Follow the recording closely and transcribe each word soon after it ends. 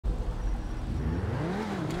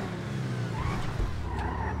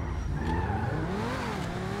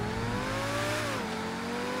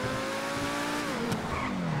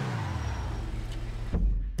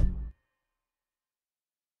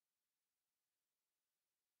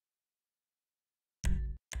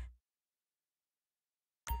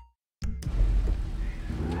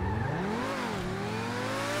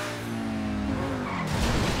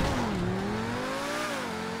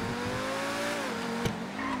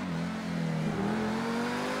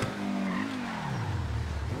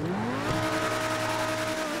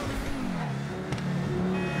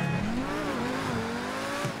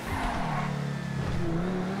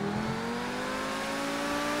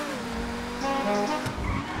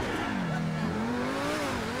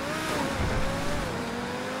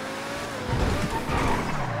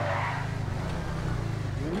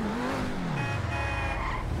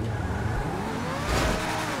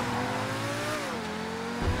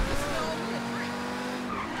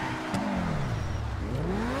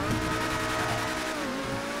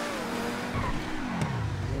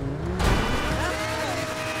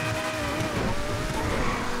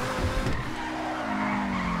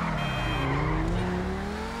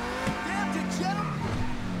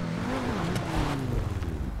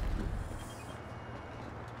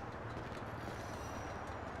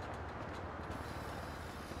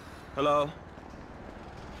Hello?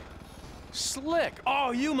 Slick! Oh,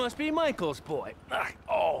 you must be Michael's boy. Ugh.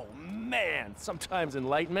 Oh, man. Sometimes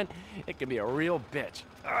enlightenment, it can be a real bitch.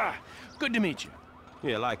 Ugh. Good to meet you.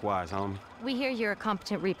 Yeah, likewise, homie. We hear you're a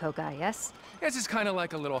competent repo guy, yes? This is kind of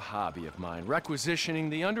like a little hobby of mine, requisitioning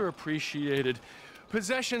the underappreciated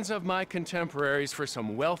possessions of my contemporaries for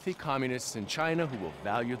some wealthy communists in China who will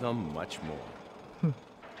value them much more.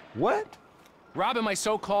 What? Robbing my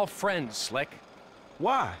so-called friends, Slick.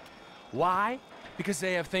 Why? Why? Because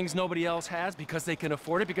they have things nobody else has, because they can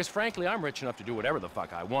afford it, because frankly, I'm rich enough to do whatever the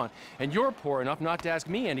fuck I want, and you're poor enough not to ask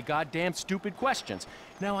me any goddamn stupid questions.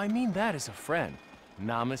 Now, I mean that as a friend.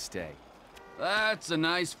 Namaste. That's a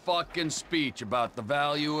nice fucking speech about the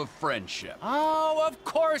value of friendship. Oh, of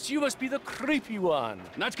course, you must be the creepy one.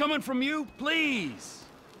 And that's coming from you? Please.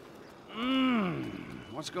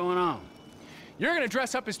 What's going on? You're gonna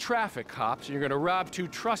dress up as traffic cops, and you're gonna rob two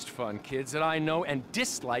trust fund kids that I know and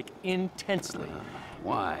dislike intensely.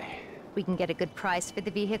 Why? We can get a good price for the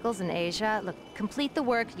vehicles in Asia. Look, complete the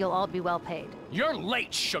work, you'll all be well paid. You're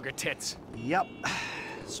late, sugar tits. Yep.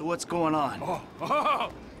 So what's going on? Oh,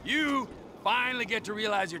 you finally get to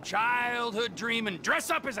realize your childhood dream and dress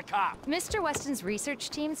up as a cop. Mr. Weston's research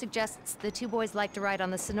team suggests the two boys like to ride on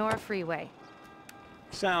the Sonora Freeway.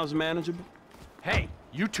 Sounds manageable. Hey,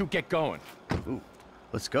 you two get going. Ooh,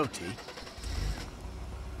 let's go, T.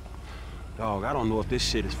 Dog, I don't know if this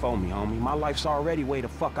shit is for me, homie. My life's already way the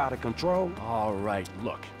fuck out of control. All right,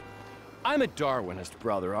 look. I'm a Darwinist,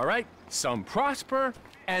 brother, all right? Some prosper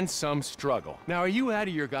and some struggle. Now, are you out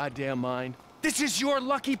of your goddamn mind? This is your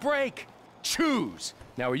lucky break. Choose.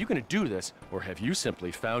 Now, are you gonna do this, or have you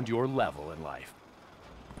simply found your level in life?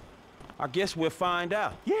 I guess we'll find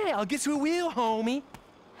out. Yeah, I'll get you a wheel, homie.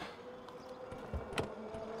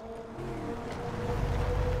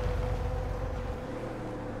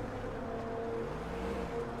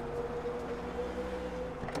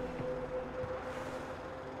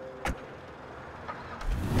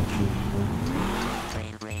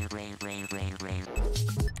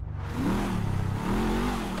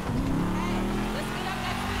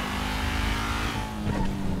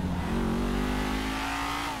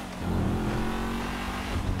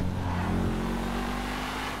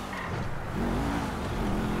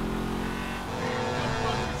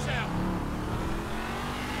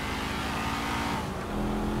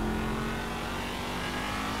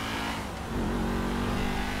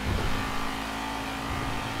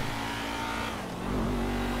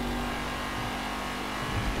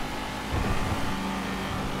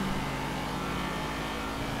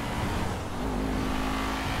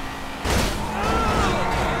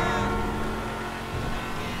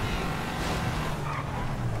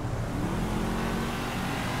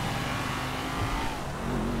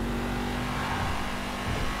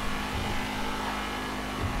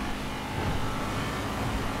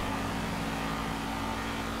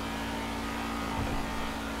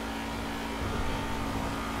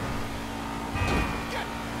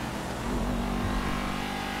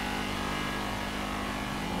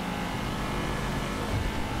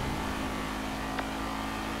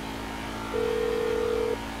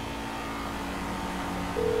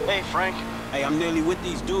 Hey, Frank. Hey, I'm nearly with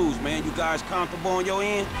these dudes, man. You guys comfortable on your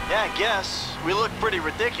end? Yeah, I guess. We look pretty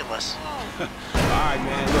ridiculous. All right,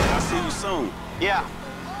 man. Look, I'll see you soon. Yeah.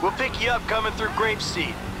 We'll pick you up coming through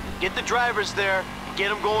Grapeseed. Get the drivers there and get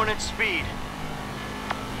them going at speed.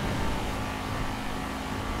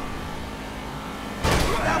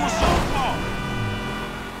 That was your fault.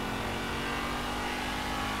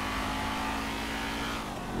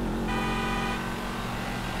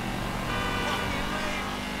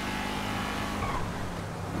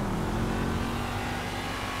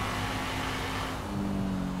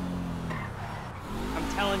 I'm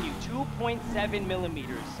telling you, 2.7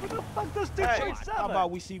 millimeters. What the fuck does 2.7? Hey, how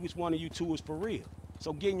about we see which one of you two is for real?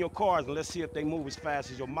 So get in your cars and let's see if they move as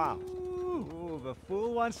fast as your mouth. Ooh, the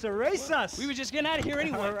fool wants to race us. We were just getting out of here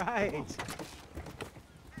anyway. All right.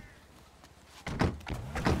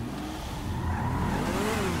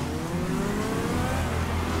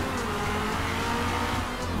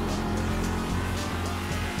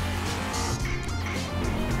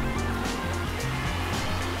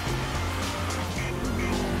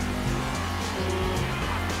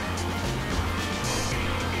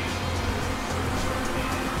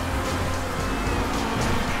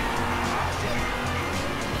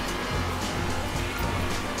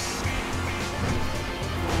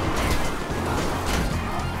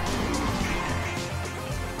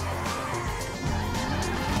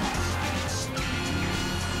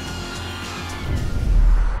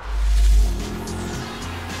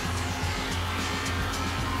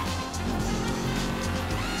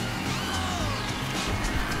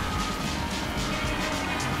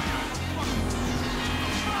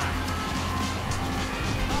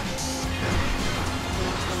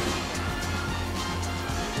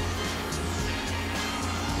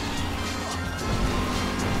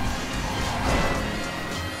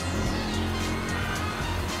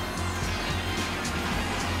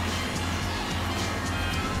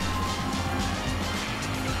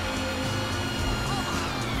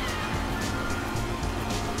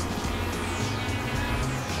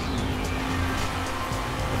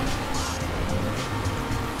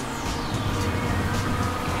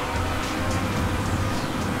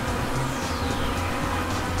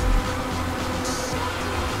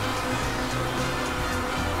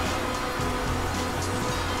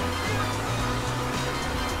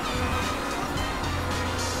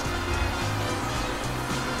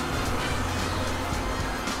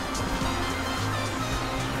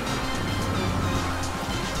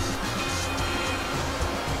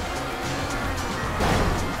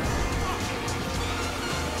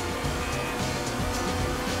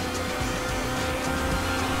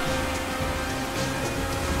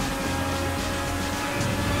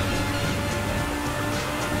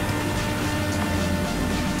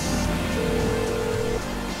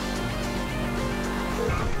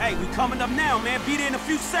 Hey, we coming up now, man. Be there in a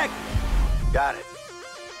few seconds. Got it.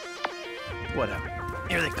 Whatever.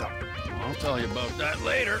 Here they come. I'll tell you about that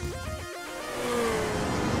later.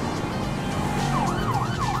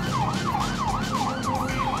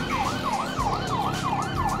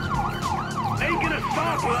 They ain't gonna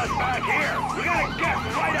stop with us back here. We gotta get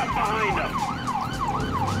right up behind them.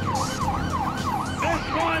 This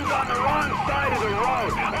one's on the wrong side of the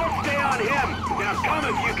road. I'll stay on him. Now come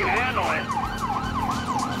if you can handle it.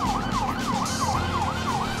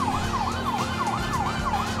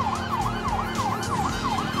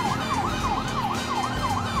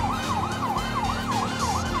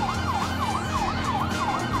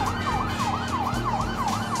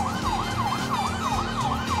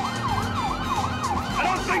 I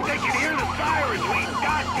don't think they can hear the sirens. We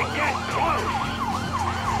got to get close.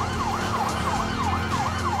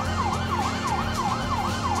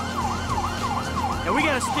 Yeah, we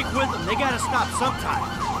gotta stick with them. They gotta stop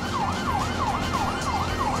sometime.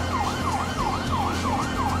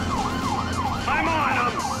 I'm on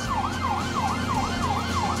them.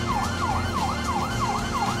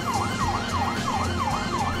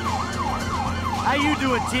 How you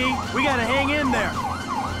doing, T? We gotta hang in there.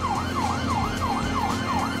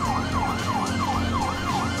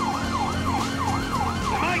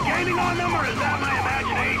 Am I gaining on them, or is that my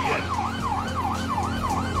imagination?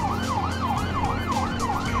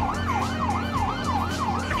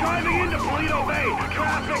 They're driving into Paleto Bay.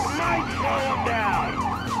 Traffic might slow them down.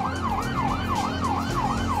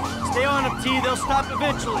 Stay on them, T. They'll stop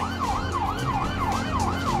eventually.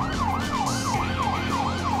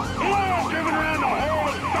 We'll have driven around the whole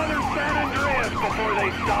of southern San Andreas before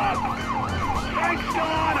they stop. Frank's still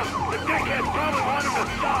on them. The dickheads probably want him to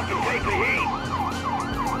stop and take the heat.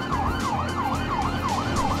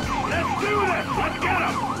 Let's do this! Let's get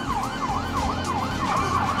him!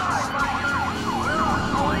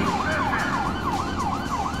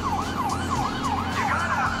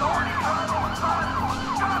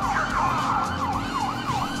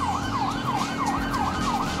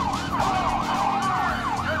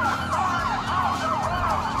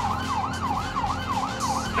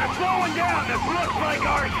 They're slowing down. This looks like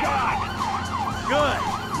our shot.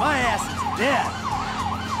 Good. My ass is dead.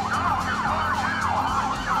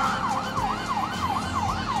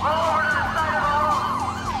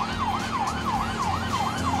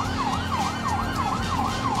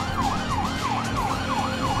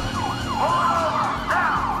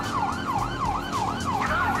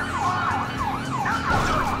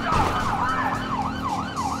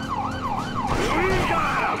 We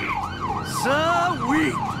got him!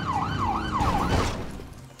 Sweet.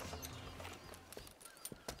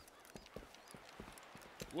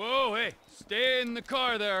 Whoa, hey, stay in the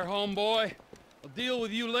car there, homeboy. I'll deal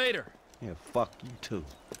with you later. Yeah, fuck you too.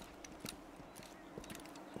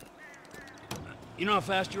 You know how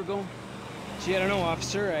fast you were going? Gee, I don't know,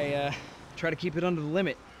 officer. I try to keep it under the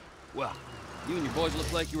limit. Well, you and your boys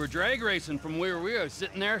look like you were drag racing from where we were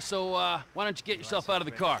sitting there, so why don't you get yourself out of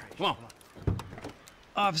the car? Come on.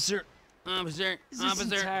 Officer, Officer, is this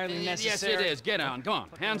officer. entirely Yes, necessary? it is. Get on. Come on.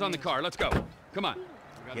 Hands on the car. Let's go. Come on.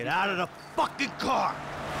 Get out of the fucking car.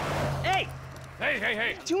 hey! Hey, hey, hey. What are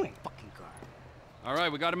you doing? Fucking car. All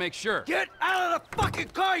right, we got to make sure. Get out of the fucking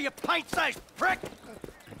car, you pint-sized prick!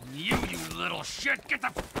 You little shit. Get the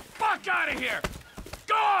fuck out of here.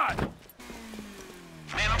 Gone!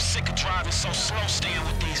 Man, I'm sick of driving so slow staying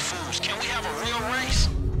with these fools. Can we have a real race?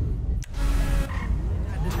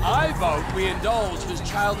 I vote we indulge his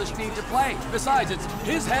childish need to play. Besides, it's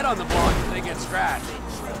his head on the block if they get scratched.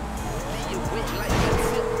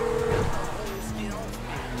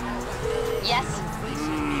 Yes?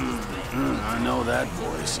 I know that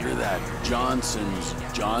voice. You're that Johnson's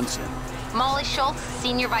Johnson. Molly Schultz,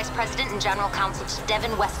 Senior Vice President and General Counsel to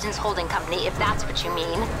Devin Weston's holding company, if that's what you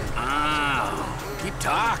mean. Ah, keep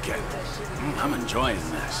talking. I'm enjoying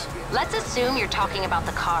this. Let's assume you're talking about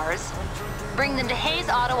the cars. Bring them to Hayes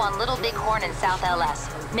Auto on Little Bighorn in South LS.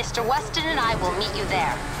 Mr. Weston and I will meet you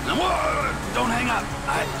there. Now, whoa, don't hang up.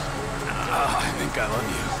 I think I love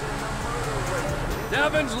you.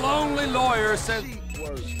 Devin's lonely lawyer says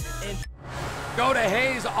go to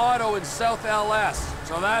Hayes Auto in South LS,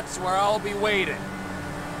 so that's where I'll be waiting.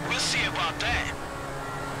 We'll see about that.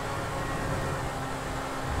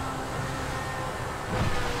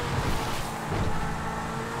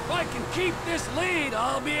 If I can keep this lead,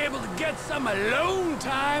 I'll be able to get some alone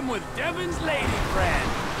time with Devin's lady friend.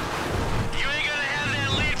 You ain't gonna have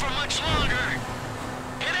that lead for much longer.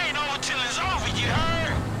 It ain't over till it's over, you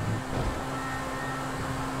heard?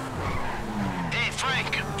 Hey,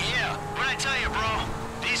 Frank. Yeah, what'd I tell you, bro?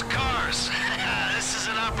 These cars. This is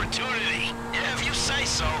an opportunity. Yeah, if you you say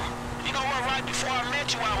so. You know what, right before I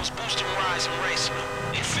met you, I was boosting rides and racing them.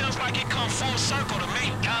 It feels like it come full circle to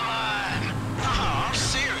me. Come on. No, I'm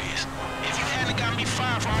serious. If you hadn't got me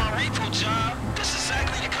fired from my repo job, this is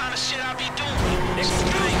exactly the kind of shit I be doing.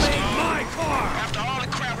 Excuse me, my car! After all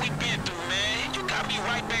the crap we've been through, man, you got me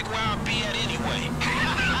right back where I'll be at anyway.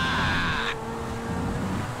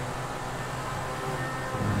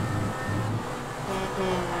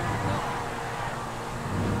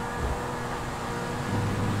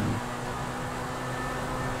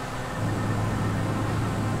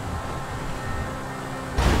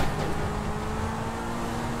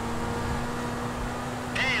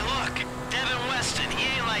 Hey, look, Devin Weston, he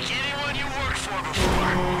ain't like anyone you worked for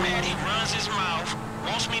before. Man, he runs his mouth,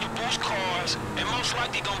 wants me to boost cars, and most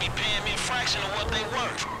likely gonna be paying me a fraction of what they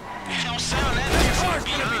worth. He don't sound that nice, car's to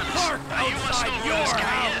be gonna be honest. parked You must outside know who your this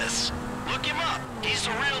guy house. is. Look him up. He's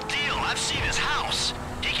the real deal. I've seen his house.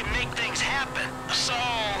 He can make things happen. So,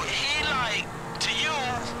 he like, to you,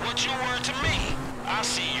 what you were to me. I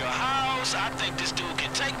see your house. I think this dude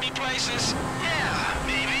can take me places. Yeah,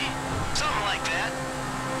 maybe. Something like that.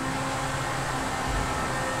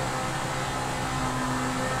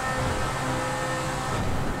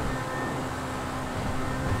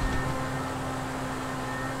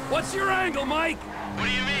 What's your angle, Mike? What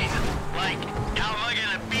do you mean? Like, how am I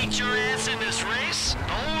gonna beat your ass in this race?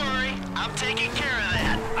 Don't worry, I'm taking care of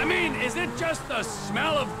that. I mean, is it just the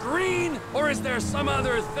smell of green? Or is there some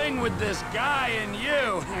other thing with this guy and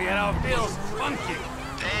you? You know, feels funky.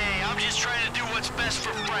 Hey, I'm just trying to do what's best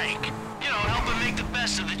for Frank. You know, help him make the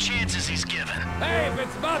best of the chances he's given. Hey, if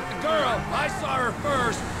it's about the girl, I saw her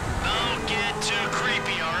first. Don't get too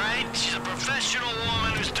creepy, all right? She's a professional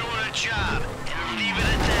woman who's doing her job. And leave it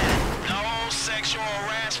at that. No sexual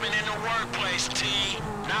harassment in the workplace, T.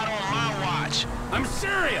 Not on my watch. I'm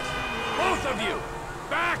serious. Both of you,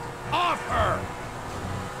 back off her.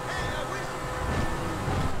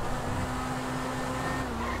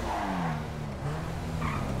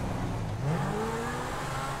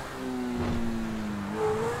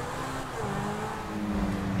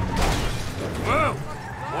 Whoa!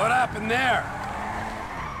 What happened there?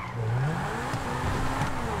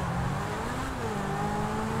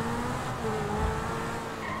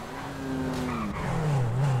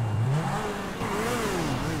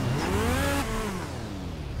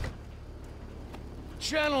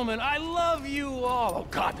 Gentlemen, I love you all. Oh,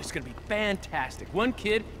 God, this is gonna be fantastic. One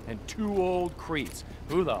kid and two old creeps.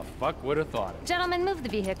 Who the fuck would have thought it? Gentlemen, move the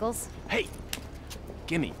vehicles. Hey,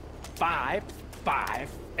 gimme 5,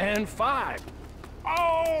 5, and 5.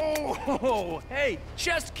 Oh, hey,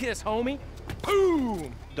 chest kiss, homie.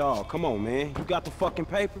 Boom! Dog, come on, man. You got the fucking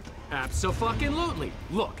paper? Abso-fucking-lutely.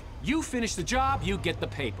 Look, you finish the job, you get the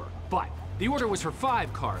paper. But the order was for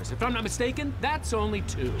 5 cars. If I'm not mistaken, that's only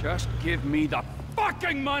 2. Just give me the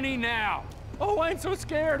fucking money now! Oh, I'm so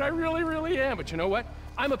scared. I really, really am. But you know what?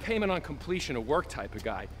 I'm a payment on completion of work type of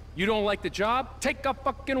guy. You don't like the job? Take a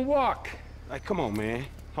fucking walk. Hey, come on, man.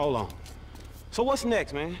 Hold on. So what's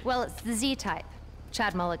next, man? Well, it's the Z-type.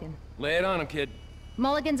 Chad Mulligan. Lay it on him, kid.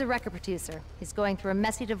 Mulligan's a record producer. He's going through a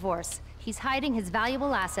messy divorce. He's hiding his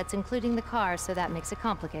valuable assets, including the car, so that makes it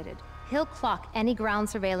complicated. He'll clock any ground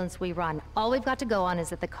surveillance we run. All we've got to go on is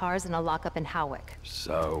that the car's in a lockup in Howick.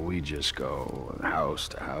 So we just go house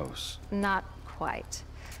to house? Not quite.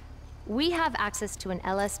 We have access to an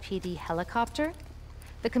LSPD helicopter.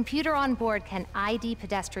 The computer on board can ID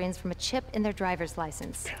pedestrians from a chip in their driver's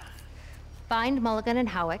license. Find Mulligan in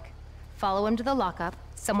Howick, follow him to the lockup,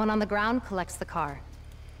 someone on the ground collects the car.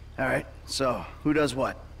 All right, so who does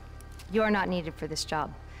what? You're not needed for this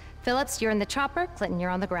job. Phillips, you're in the chopper. Clinton,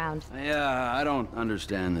 you're on the ground. Yeah, I don't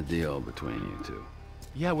understand the deal between you two.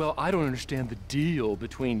 Yeah, well, I don't understand the deal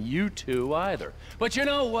between you two either. But you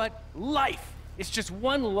know what? Life is just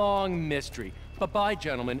one long mystery. Bye-bye,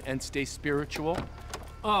 gentlemen, and stay spiritual.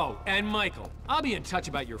 Oh, and Michael, I'll be in touch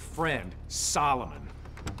about your friend, Solomon.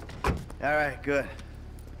 All right, good.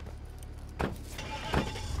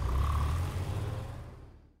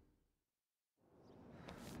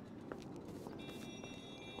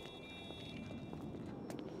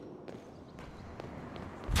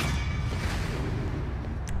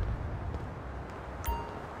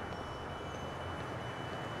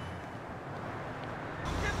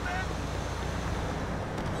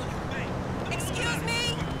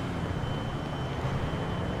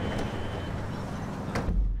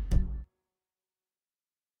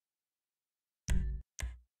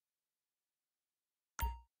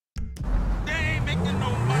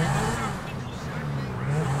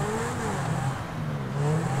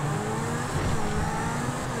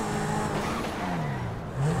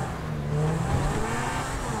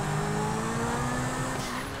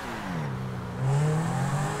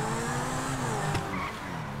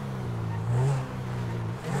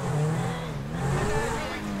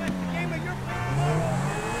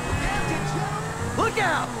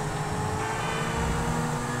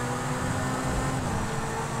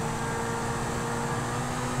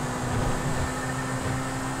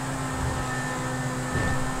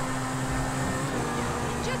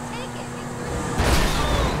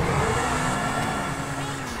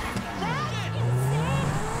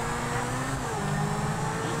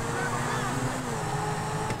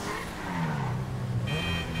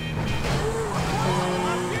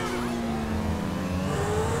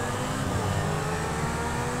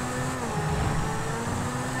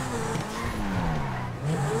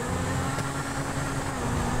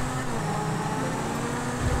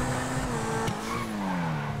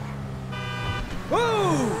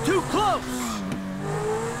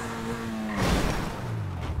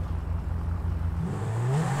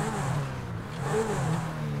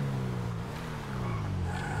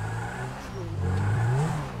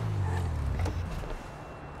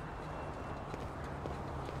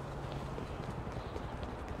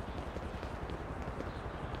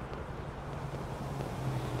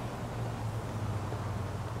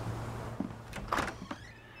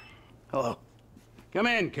 Come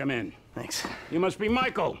in, come in. Thanks. You must be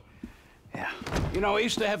Michael. Yeah. You know, I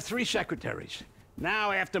used to have 3 secretaries.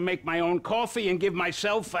 Now I have to make my own coffee and give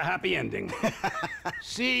myself a happy ending.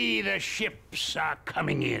 See, the ships are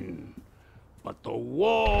coming in, but the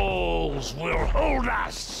walls will hold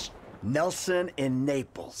us. Nelson in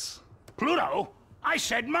Naples. Pluto? I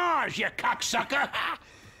said Mars, you cocksucker!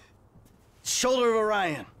 Shoulder of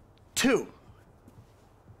Orion. 2.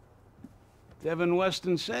 Devin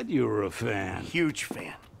Weston said you were a fan. Huge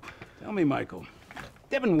fan. Tell me, Michael,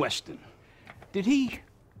 Devin Weston, does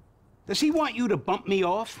he want you to bump me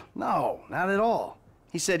off? No, not at all.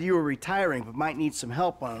 He said you were retiring but might need some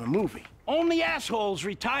help on a movie. Only assholes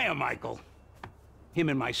retire, Michael. Him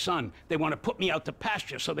and my son, they want to put me out to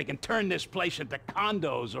pasture so they can turn this place into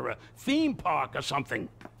condos or a theme park or something.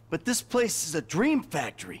 But this place is a dream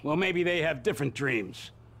factory. Well, maybe they have different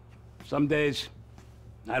dreams. Some days,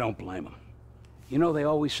 I don't blame them. You know, they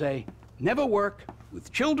always say, never work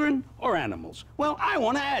with children or animals. Well, I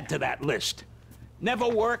want to add to that list. Never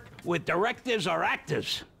work with directors or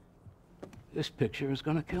actors. This picture is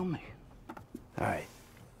gonna kill me. All right.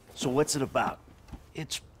 So what's it about?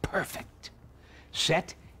 It's perfect.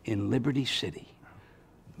 Set in Liberty City.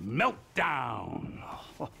 Meltdown.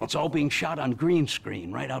 It's all being shot on green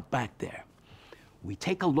screen right out back there. We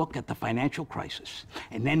take a look at the financial crisis,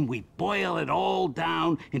 and then we boil it all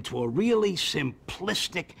down into a really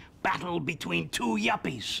simplistic battle between 2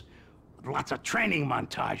 yuppies. With lots of training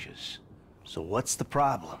montages. So what's the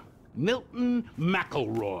problem? Milton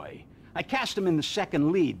McElroy. I cast him in the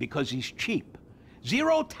second lead because he's cheap.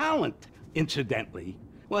 0 talent, incidentally.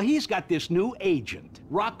 Well, he's got this new agent,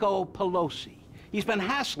 Rocco Pelosi. He's been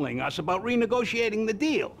hassling us about renegotiating the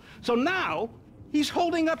deal. So now, he's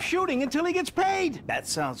holding up shooting until he gets paid. That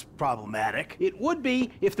sounds problematic. It would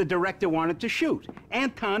be if the director wanted to shoot.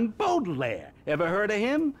 Anton Baudelaire. Ever heard of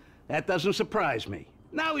him? That doesn't surprise me.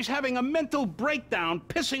 Now he's having a mental breakdown,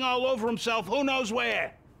 pissing all over himself who knows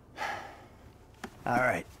where. All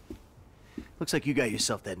right. Looks like you got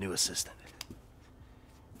yourself that new assistant.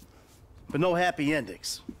 But no happy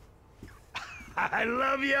endings. I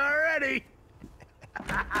love you already.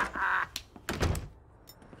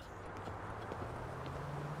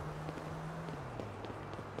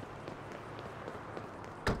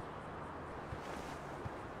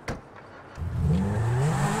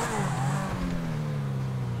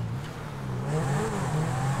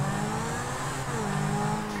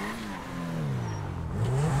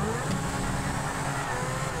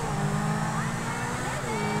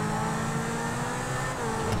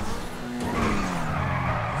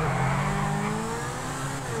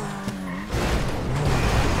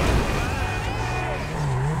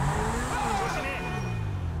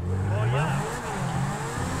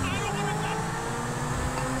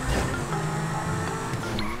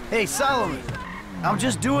 Hey, Solomon. I'm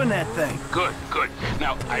just doing that thing. Good, good.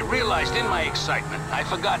 Now, I realized in my excitement, I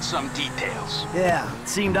forgot some details. Yeah, it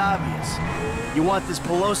seemed obvious. You want this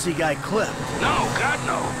Pelosi guy clipped. No, God,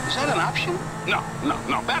 no. Is that an option? No.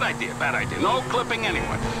 Bad idea, bad idea. No clipping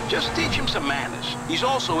anyone. Just teach him some manners. He's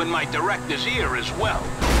also in my director's ear as well,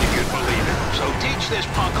 if you'd believe it. So teach this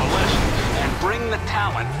punk a lesson and bring the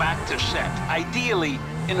talent back to set. Ideally,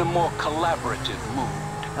 in a more collaborative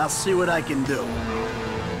mood. I'll see what I can do.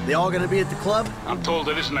 They all gonna be at the club? I'm told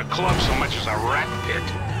it isn't a club so much as a rat pit.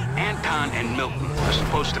 Anton and Milton are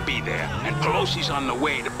supposed to be there, and Pelosi's on the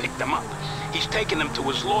way to pick them up. He's taking them to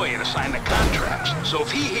his lawyer to sign the contracts. So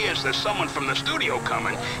if he hears there's someone from the studio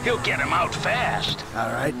coming, he'll get him out fast. All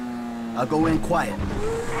right. I'll go in quiet.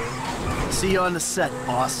 See you on the set,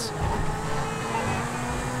 boss.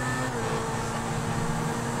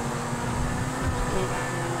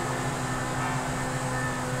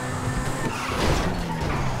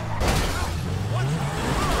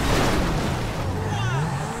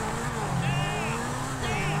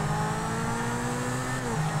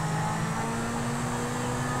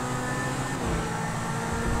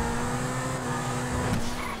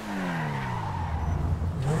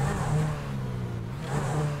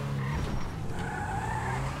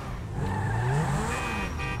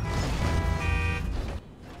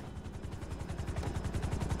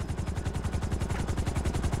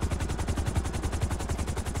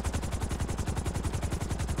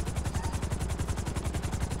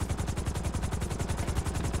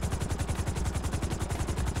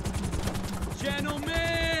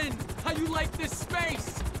 Gentlemen, how you like this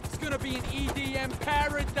space? It's gonna be an EDM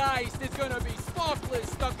paradise. There's gonna be sparklers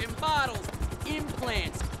stuck in bottles,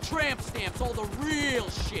 implants, tramp stamps, all the real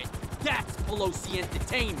shit. That's Pelosi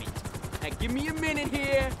Entertainment. Now give me a minute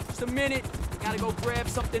here, just a minute. I gotta go grab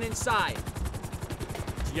something inside.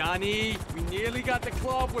 Johnny, we nearly got the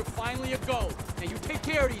club. We're finally a go. Now you take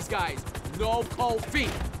care of these guys. No cold feet.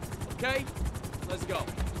 Okay? Let's go.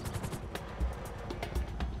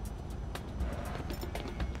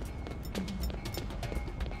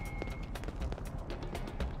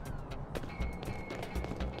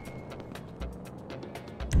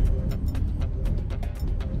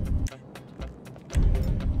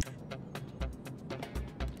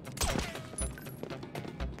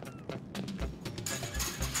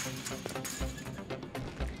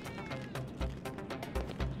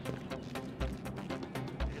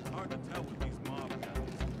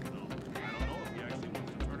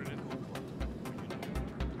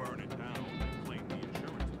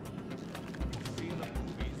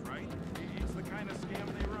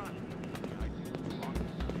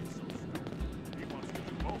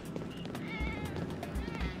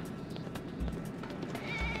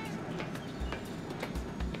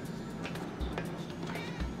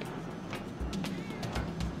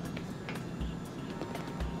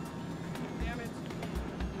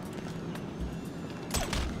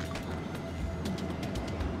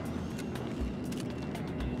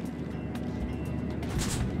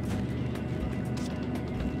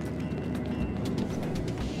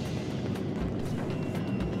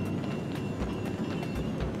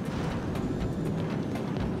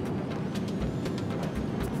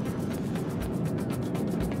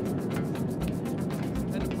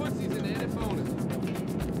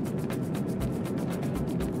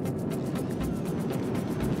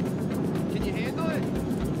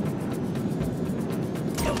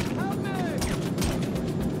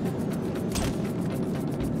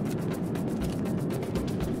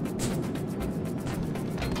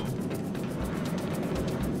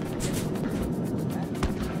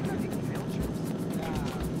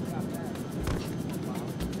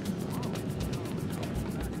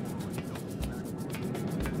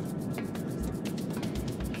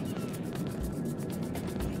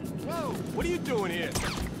 What are you doing here?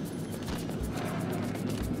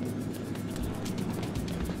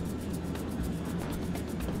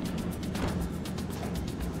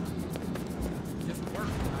 Just work.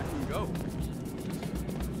 I can go.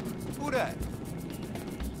 Who that?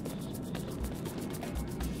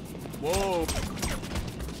 Whoa.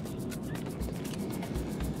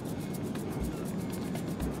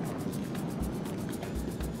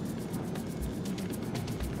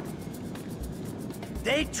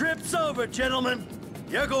 Day trip's over, gentlemen.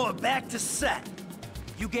 You're going back to set.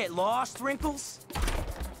 You get lost, Wrinkles?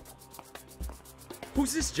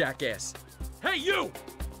 Who's this jackass? Hey, you!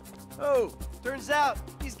 Oh, turns out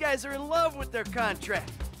these guys are in love with their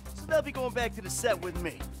contract. So they'll be going back to the set with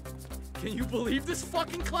me. Can you believe this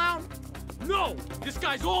fucking clown? No! This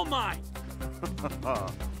guy's all mine!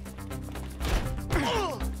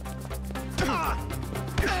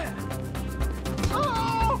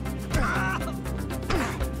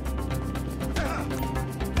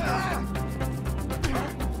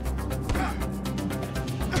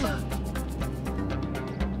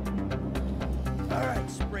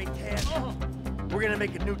 We're gonna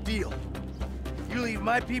make a new deal. You leave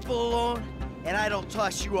my people alone, and I don't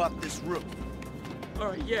toss you off this roof. All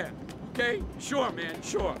right, yeah. Okay? Sure, man,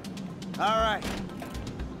 sure. All right.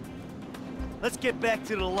 Let's get back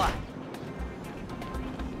to the lot.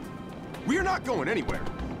 We're not going anywhere.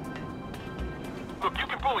 Look, you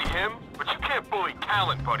can bully him, but you can't bully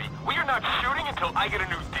talent, buddy. We are not shooting until I get a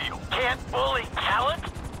new deal. Can't bully talent?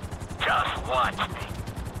 Just watch me.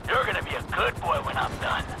 You're gonna be a good boy when I'm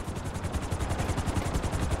done.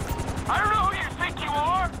 I don't know who you think you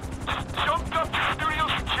are. Just jumped up to studio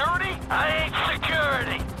security? I ain't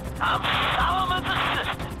security. I'm Solomon's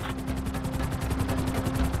assistant.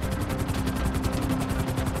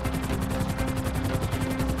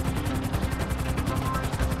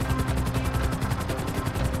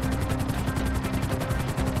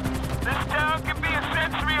 This town can be a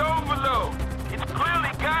sensory overload. It's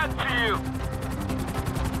clearly gotten to you.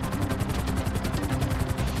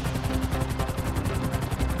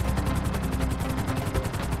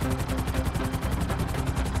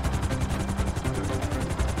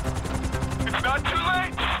 Not too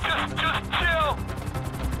late. Just chill.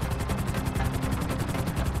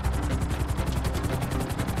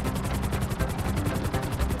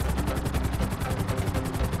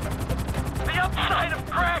 The upside of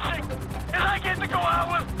crashing is I get to go out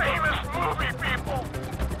with famous movie people.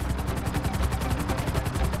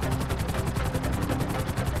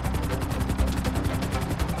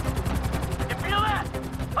 You feel that?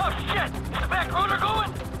 Oh shit! Is the back rotor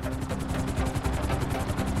going?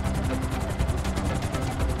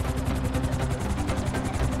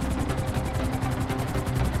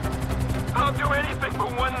 I'll do anything but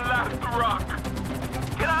one last rock.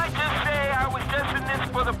 Can I just say I was just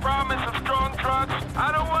for the promise of strong trucks?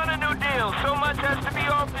 I don't want a new deal. So much has to be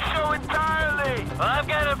off the show entirely. Well, I've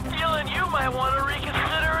got a feeling you might want to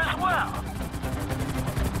reconsider as well.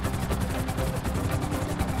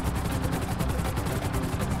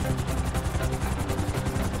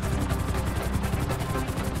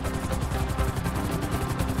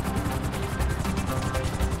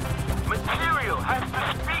 Material has to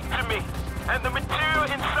speak to me, and the material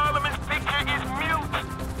in Solomon's picture is mute.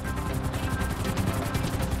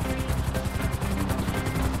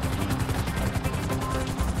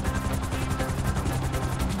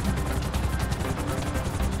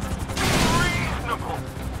 Reasonable.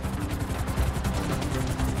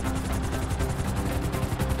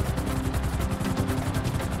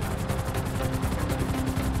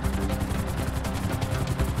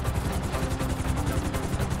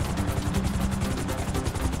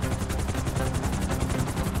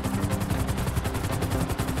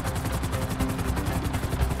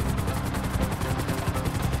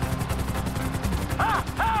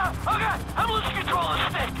 Okay, I'm losing control of the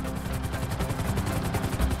stick.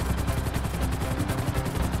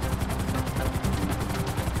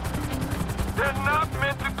 They're not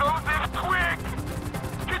meant to go this quick.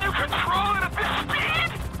 Can you control it at this speed?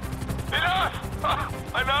 Enough!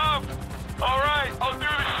 Enough! All right, I'll do the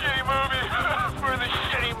shitty movie for the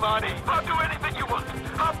shitty money. I'll do anything you want.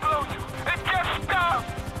 I'll blow you and just stop.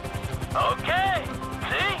 Okay,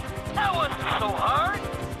 see? That wasn't so hard.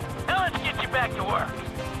 Now let's get you back to work.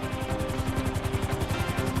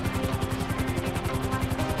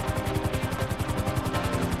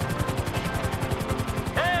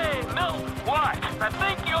 Hey, Milton. What? I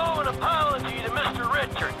think you owe an apology to Mr.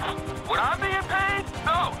 Richards. Would I being paid?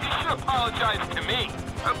 No, you should apologize to me.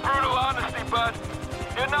 A brutal honesty, bud.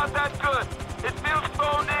 You're not that good. It feels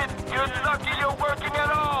phoned in. You're lucky you're working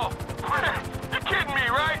at all. You're kidding me,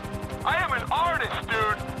 right? I am an artist,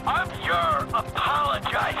 dude. You're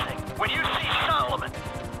apologizing. When you see Solomon,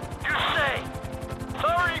 you say,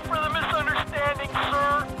 "Sorry for the misunderstanding,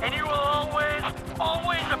 sir," and you will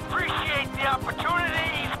always appreciate the opportunity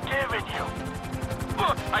he's given you.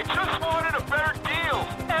 Look, I just wanted a better deal.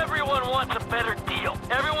 Everyone wants a better deal.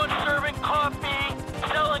 Everyone serving coffee,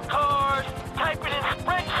 selling cars, typing in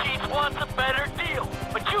spreadsheets wants a better deal.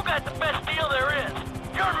 But you got the best deal there is.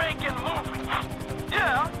 You're making movies.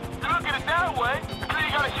 Yeah, you look at it that way. Until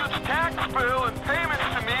you got a huge tax bill and payments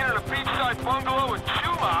to me in a beachside bungalow in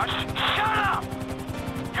Chumash. Shut up!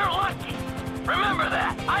 You're lucky. Remember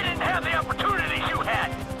that. I didn't have the opportunities you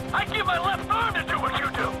had. I give my left arm to do what you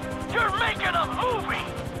do. You're making a movie.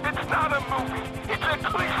 It's not a movie. It's a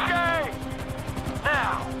cliche.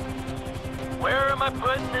 Now, where am I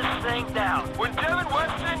putting this thing down? When Devin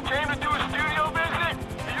Weston came to do a studio visit,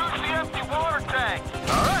 he used the empty water tank.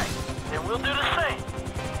 All right, then we'll do the same.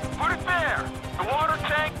 Put it there. The water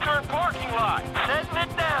tank turned parking lot. Setting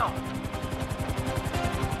it down.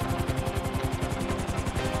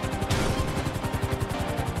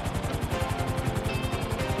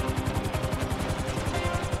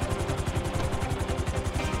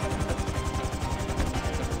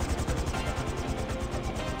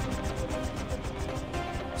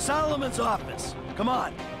 Solomon's office. Come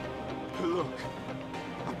on. Look,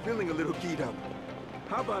 I'm feeling a little keyed up.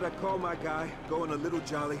 How about I call my guy, go on a little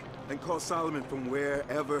jolly, and call Solomon from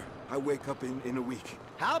wherever I wake up in a week?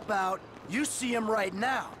 How about you see him right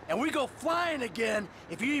now, and we go flying again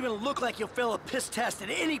if you even look like you'll fail a piss test at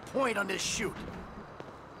any point on this shoot.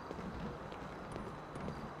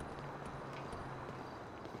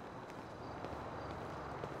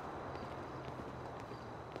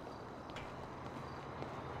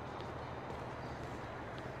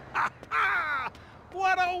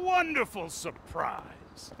 What a wonderful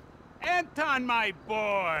surprise. Anton, my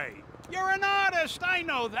boy. You're an artist, I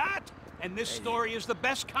know that. And this story is the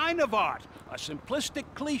best kind of art. A simplistic,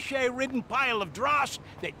 cliche-ridden pile of dross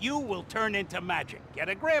that you will turn into magic. Get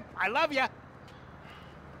a grip. I love ya.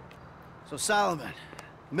 So, Solomon,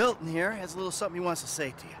 Milton here has a little something he wants to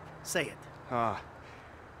say to you. Say it.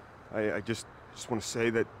 I just want to say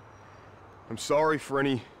that I'm sorry for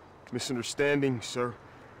any misunderstanding, sir.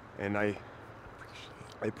 And I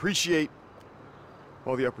appreciate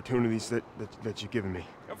all the opportunities that you've given me.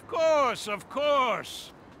 Of course, of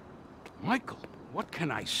course. Michael, what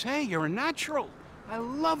can I say? You're a natural. I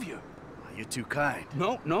love you. You're too kind.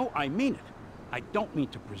 No, I mean it. I don't mean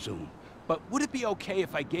to presume. But would it be okay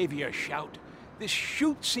if I gave you a shout? This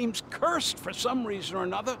shoot seems cursed for some reason or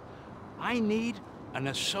another. I need an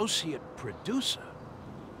associate producer.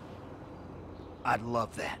 I'd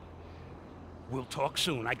love that. We'll talk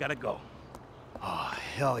soon. I gotta go. Oh,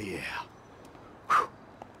 hell yeah.